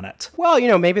discourse on it. Well,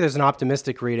 maybe there's an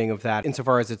optimistic reading of that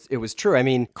insofar as it was true. I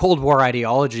mean, Cold War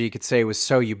ideology, you could say, was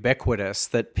so ubiquitous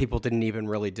that people didn't even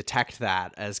really detect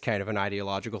that as kind of an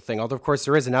ideological thing. Although, of course,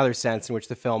 there is another sense in which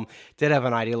the film did have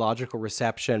an ideological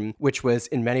reception, which was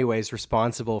in many ways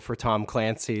responsible for Tom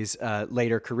Clancy's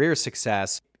later career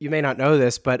success. You may not know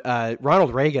this, but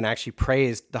Ronald Reagan actually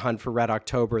praised The Hunt for Red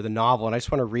October, the novel. And I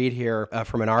just want to read here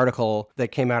from an article that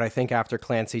came out, I think, after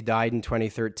Clancy died in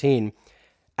 2013.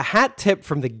 A hat tip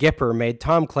from the Gipper made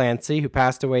Tom Clancy, who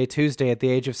passed away Tuesday at the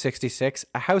age of 66,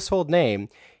 a household name.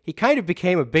 He kind of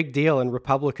became a big deal in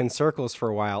Republican circles for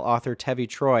a while, author Tevi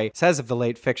Troy says of the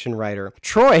late fiction writer.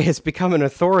 Troy has become an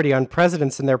authority on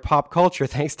presidents and their pop culture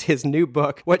thanks to his new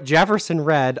book, What Jefferson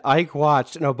Read, Ike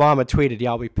Watched, and Obama Tweeted.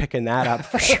 Yeah, I'll be picking that up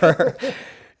for sure.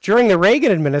 During the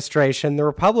Reagan administration, the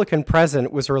Republican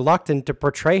president was reluctant to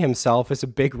portray himself as a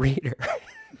big reader.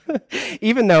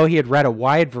 Even though he had read a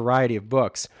wide variety of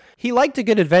books. He liked a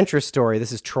good adventure story,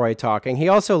 this is Troy talking. He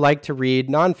also liked to read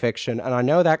nonfiction, and I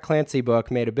know that Clancy book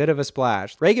made a bit of a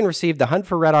splash. Reagan received The Hunt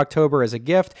for Red October as a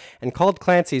gift and called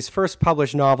Clancy's first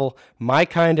published novel, My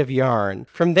Kind of Yarn.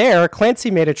 From there,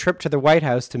 Clancy made a trip to the White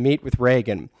House to meet with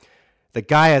Reagan. The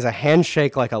guy has a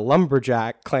handshake like a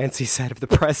lumberjack, Clancy said of the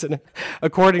president.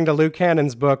 According to Luke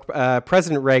Cannon's book,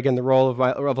 President Reagan, The Role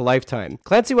of a Lifetime.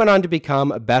 Clancy went on to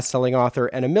become a best-selling author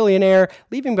and a millionaire,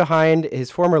 leaving behind his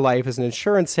former life as an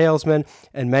insurance salesman,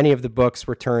 and many of the books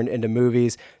were turned into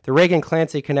movies. The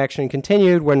Reagan-Clancy connection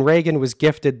continued when Reagan was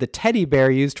gifted the teddy bear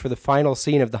used for the final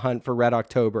scene of The Hunt for Red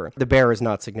October. The bear is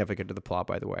not significant to the plot,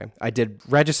 by the way. I did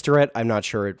register it. I'm not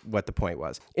sure what the point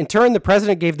was. In turn, the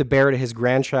president gave the bear to his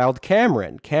grandchild,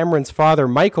 Cameron. Cameron's father,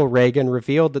 Michael Reagan,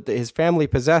 revealed that his family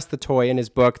possessed the toy in his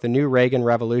book, The New Reagan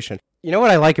Revolution. You know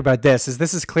what I like about this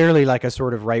is clearly like a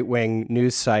sort of right-wing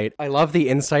news site. I love the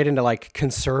insight into like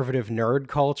conservative nerd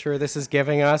culture this is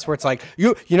giving us, where it's like,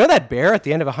 you know that bear at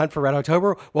the end of A Hunt for Red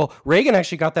October? Well, Reagan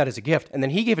actually got that as a gift, and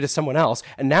then he gave it to someone else,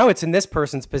 and now it's in this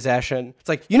person's possession. It's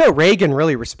like, Reagan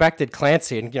really respected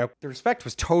Clancy, and the respect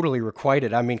was totally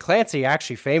requited. I mean, Clancy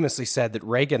actually famously said that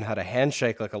Reagan had a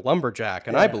handshake like a lumberjack,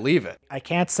 and I believe it. I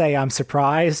can't say I'm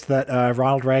surprised that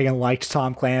Ronald Reagan liked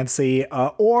Tom Clancy,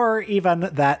 or even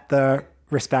that the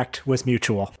respect was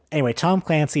mutual. Anyway, Tom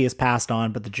Clancy has passed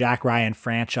on, but the Jack Ryan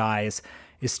franchise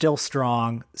is still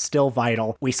strong, still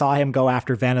vital. We saw him go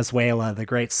after Venezuela, the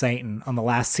Great Satan, on the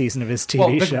last season of his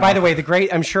TV show. By the way,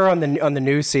 I'm sure on the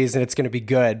new season it's going to be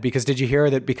good, because did you hear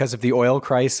that because of the oil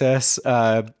crisis,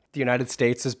 the United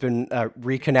States has been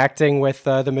reconnecting with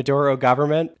the Maduro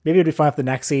government? Maybe it'd be fun if the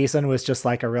next season was just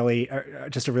like a really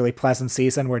pleasant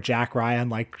season where Jack Ryan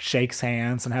like shakes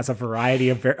hands and has a variety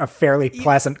of fairly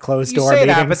pleasant closed door meetings.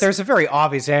 That, but there's a very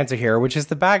obvious answer here, which is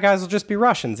the bad guys will just be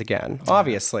Russians again,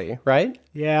 obviously, right?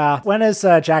 Yeah. When is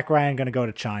Jack Ryan going to go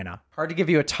to China? Hard to give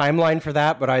you a timeline for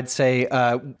that, but I'd say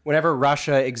whenever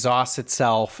Russia exhausts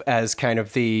itself as kind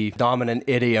of the dominant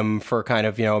idiom for kind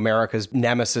of, America's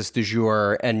nemesis du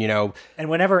jour, and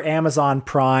whenever Amazon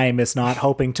Prime is not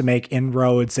hoping to make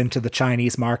inroads into the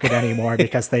Chinese market anymore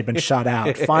because they've been shut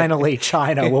out, finally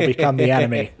China will become the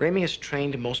enemy. Ramey has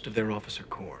trained most of their officer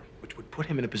corps, which would put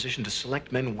him in a position to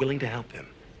select men willing to help him.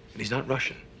 But he's not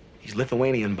Russian. He's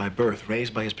Lithuanian by birth,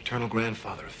 raised by his paternal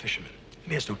grandfather, a fisherman. And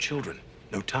he has no children.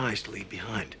 No ties to leave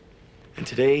behind. And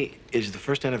today is the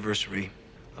first anniversary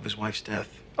of his wife's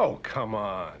death. Oh, come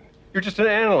on. You're just an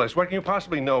analyst. What can you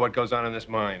possibly know what goes on in this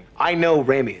mine? I know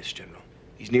Ramey is, General.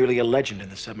 He's nearly a legend in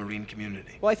the submarine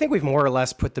community. Well, I think we've more or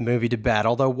less put the movie to bed,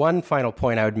 although one final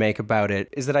point I would make about it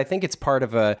is that I think it's part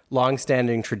of a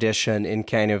long-standing tradition in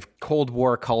kind of Cold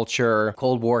War culture,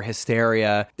 Cold War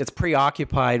hysteria that's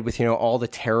preoccupied with, all the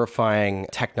terrifying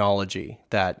technology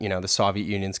that, the Soviet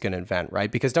Union's going to invent,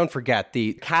 right? Because don't forget,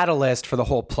 the catalyst for the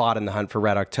whole plot in The Hunt for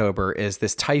Red October is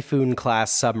this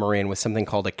Typhoon-class submarine with something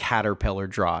called a Caterpillar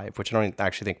drive, which I don't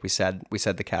actually think we said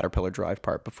the Caterpillar drive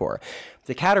part before.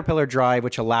 The Caterpillar drive,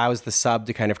 which allows the sub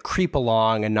to kind of creep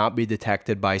along and not be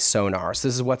detected by sonar. So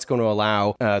this is what's going to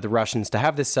allow the Russians to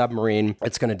have this submarine.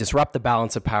 It's going to disrupt the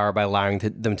balance of power by allowing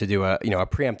them to do a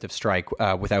preemptive strike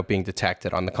without being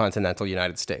detected on the continental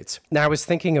United States. Now, I was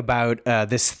thinking about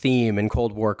this theme in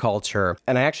Cold War culture,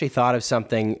 and I actually thought of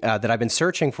something that I've been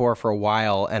searching for a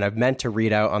while, and I've meant to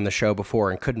read out on the show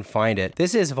before and couldn't find it.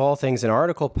 This is, of all things, an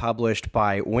article published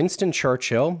by Winston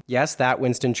Churchill. Yes, that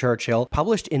Winston Churchill,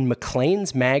 published in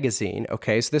Maclean's magazine.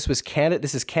 Okay, so this is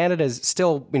Canada's,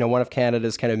 still, one of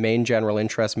Canada's kind of main general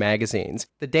interest magazines.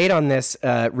 The date on this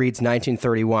reads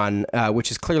 1931,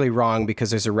 which is clearly wrong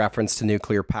because there's a reference to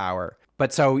nuclear power.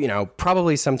 But so,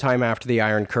 probably sometime after the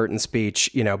Iron Curtain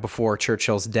speech, before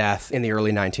Churchill's death in the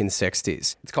early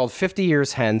 1960s. It's called 50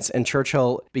 Years Hence, and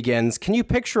Churchill begins, "Can you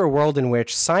picture a world in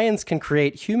which science can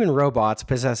create human robots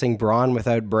possessing brawn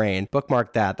without brain?"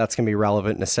 Bookmark that. That's going to be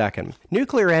relevant in a second.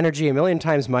 "Nuclear energy, a million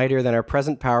times mightier than our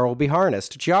present power, will be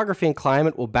harnessed. Geography and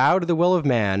climate will bow to the will of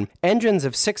man. Engines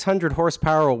of 600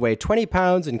 horsepower will weigh 20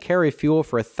 pounds and carry fuel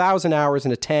for 1,000 hours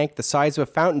in a tank the size of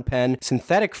a fountain pen.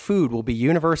 Synthetic food will be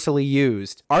universally used.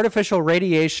 Artificial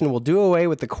radiation will do away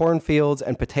with the cornfields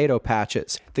and potato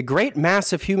patches. The great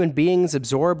mass of human beings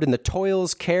absorbed in the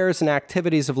toils, cares, and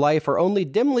activities of life are only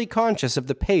dimly conscious of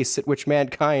the pace at which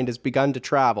mankind has begun to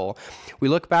travel. We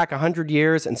look back 100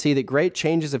 years and see that great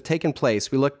changes have taken place.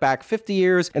 We look back 50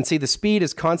 years and see the speed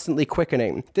is constantly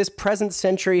quickening. This present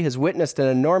century has witnessed an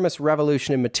enormous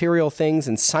revolution in material things,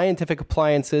 in scientific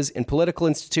appliances, in political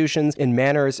institutions, in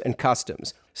manners and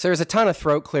customs." So there's a ton of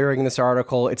throat clearing in this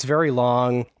article. It's very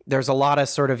long. There's a lot of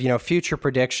sort of, future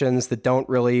predictions that don't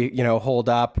really, hold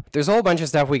up. There's a whole bunch of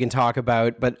stuff we can talk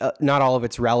about, but not all of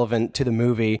it's relevant to the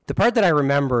movie. The part that I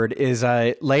remembered is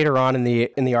later on in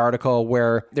the article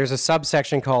where there's a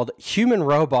subsection called Human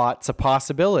Robots, a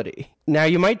Possibility. Now,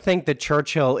 you might think that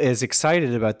Churchill is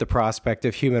excited about the prospect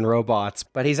of human robots,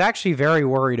 but he's actually very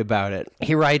worried about it.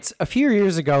 He writes, "A few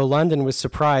years ago, London was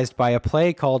surprised by a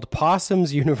play called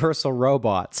Possum's Universal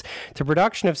Robots. The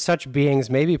production of such beings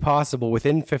may be possible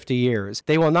within 50 years.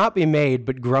 They will not be made,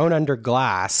 but grown under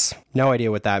glass." No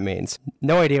idea what that means.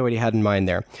 No idea what he had in mind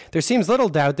there. "There seems little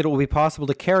doubt that it will be possible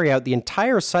to carry out the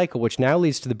entire cycle which now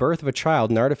leads to the birth of a child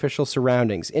in artificial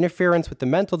surroundings. Interference with the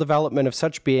mental development of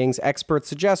such beings, expert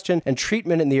suggestion, and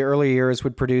treatment in the early years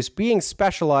would produce beings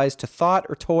specialized to thought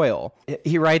or toil."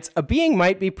 He writes, "A being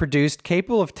might be produced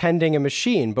capable of tending a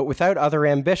machine, but without other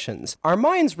ambitions. Our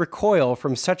minds recoil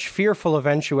from such fearful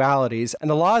eventualities, and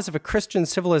the laws of a Christian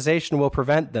civilization will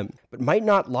prevent them. But might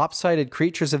not lopsided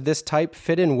creatures of this type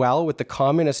fit in well with the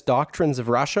communist doctrines of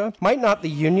Russia? Might not the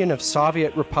Union of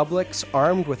Soviet Republics,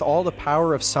 armed with all the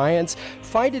power of science,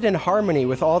 find it in harmony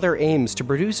with all their aims to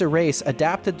produce a race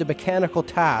adapted to mechanical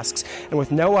tasks and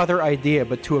with no other idea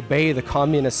but to obey the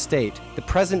communist state? The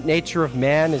present nature of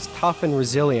man is tough and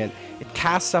resilient. It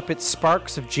casts up its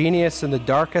sparks of genius in the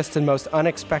darkest and most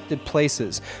unexpected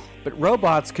places. But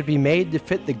robots could be made to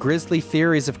fit the grisly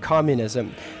theories of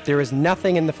communism. There is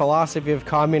nothing in the philosophy of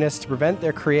communists to prevent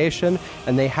their creation,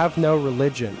 and they have no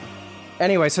religion."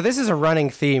 Anyway, so this is a running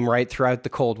theme right throughout the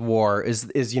Cold War is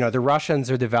the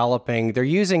Russians are developing, they're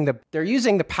using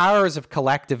the powers of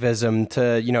collectivism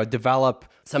to, develop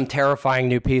some terrifying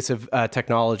new piece of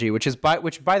technology, which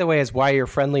by the way is why your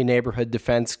friendly neighborhood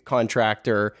defense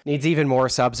contractor needs even more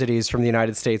subsidies from the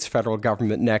United States federal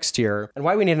government next year, and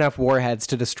why we need enough warheads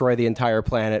to destroy the entire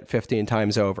planet 15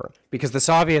 times over. Because the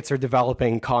Soviets are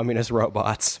developing communist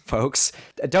robots, folks.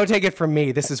 Don't take it from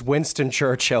me, this is Winston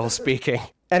Churchill speaking.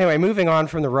 Anyway, moving on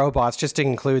from the robots, just to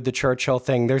conclude the Churchill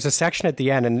thing, there's a section at the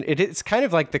end, and it's kind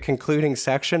of like the concluding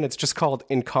section. It's just called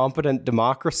Incompetent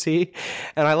Democracy.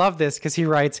 And I love this because he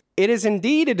writes, "It is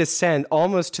indeed a descent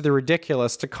almost to the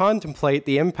ridiculous to contemplate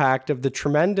the impact of the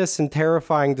tremendous and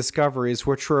terrifying discoveries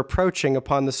which were approaching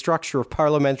upon the structure of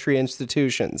parliamentary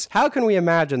institutions. How can we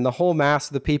imagine the whole mass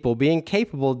of the people being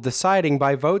capable of deciding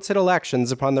by votes at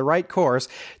elections upon the right course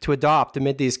to adopt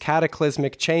amid these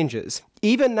cataclysmic changes?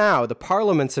 Even now, the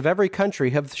parliaments of every country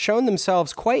have shown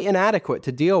themselves quite inadequate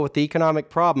to deal with the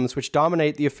economic problems which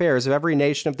dominate the affairs of every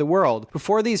nation of the world.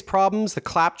 Before these problems, the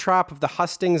claptrap of the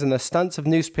hustings and the stunts of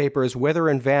newspapers wither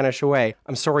and vanish away."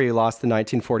 I'm sorry you lost the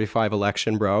 1945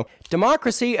 election, bro.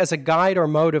 "Democracy as a guide or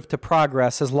motive to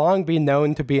progress has long been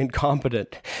known to be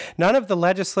incompetent. None of the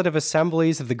legislative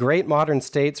assemblies of the great modern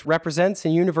states represents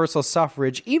in universal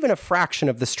suffrage even a fraction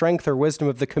of the strength or wisdom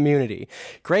of the community.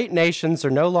 Great nations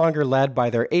are no longer led by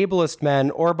their ablest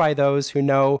men or by those who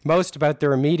know most about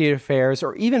their immediate affairs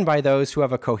or even by those who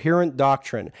have a coherent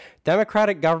doctrine.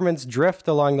 Democratic governments drift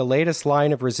along the latest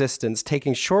line of resistance,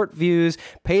 taking short views,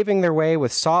 paving their way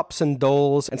with sops and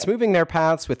doles, and smoothing their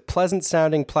paths with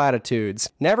pleasant-sounding platitudes.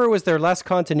 Never was there less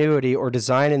continuity or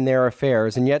design in their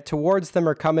affairs, and yet towards them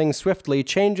are coming swiftly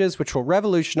changes which will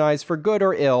revolutionize for good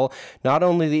or ill not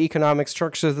only the economic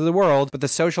structures of the world, but the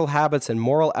social habits and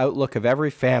moral outlook of every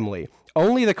family.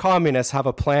 Only the communists have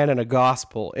a plan and a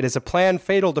gospel. It is a plan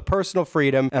fatal to personal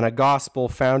freedom and a gospel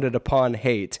founded upon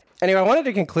hate." Anyway, I wanted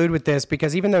to conclude with this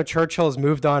because even though Churchill has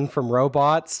moved on from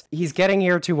robots, he's getting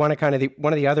here to one of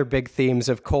the other big themes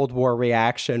of Cold War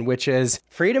reaction, which is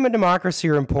freedom and democracy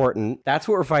are important. That's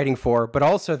what we're fighting for, but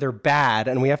also they're bad,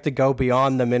 and we have to go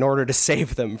beyond them in order to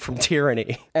save them from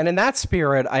tyranny. And in that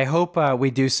spirit, I hope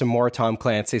we do some more Tom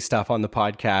Clancy stuff on the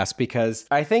podcast, because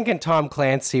I think in Tom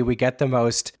Clancy we get the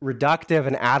most reductive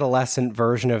and adolescent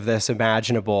version of this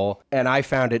imaginable, and I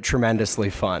found it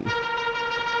tremendously fun.